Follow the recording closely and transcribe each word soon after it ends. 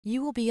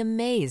You will be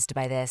amazed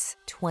by this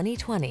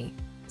 2020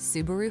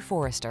 Subaru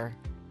Forester.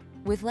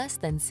 With less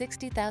than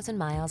 60,000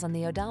 miles on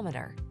the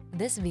odometer,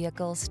 this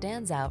vehicle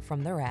stands out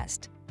from the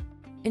rest.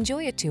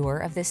 Enjoy a tour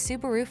of this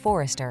Subaru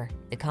Forester,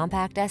 the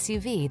compact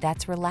SUV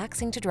that's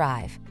relaxing to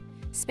drive.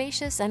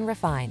 Spacious and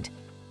refined,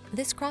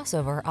 this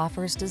crossover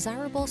offers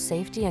desirable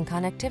safety and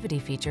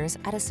connectivity features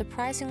at a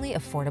surprisingly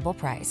affordable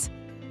price.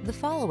 The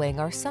following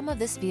are some of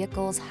this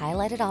vehicle's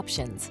highlighted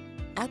options: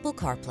 Apple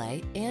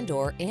CarPlay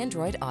and/or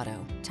Android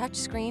Auto,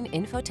 touchscreen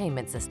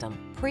infotainment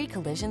system,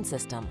 pre-collision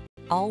system,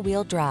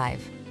 all-wheel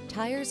drive,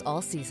 tires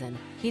all season,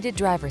 heated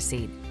driver's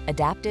seat,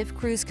 adaptive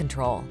cruise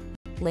control,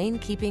 lane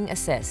keeping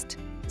assist,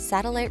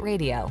 satellite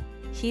radio,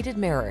 heated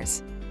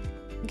mirrors.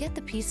 Get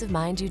the peace of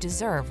mind you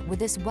deserve with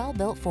this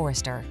well-built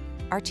Forester.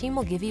 Our team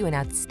will give you an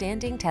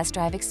outstanding test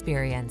drive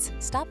experience.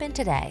 Stop in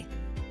today.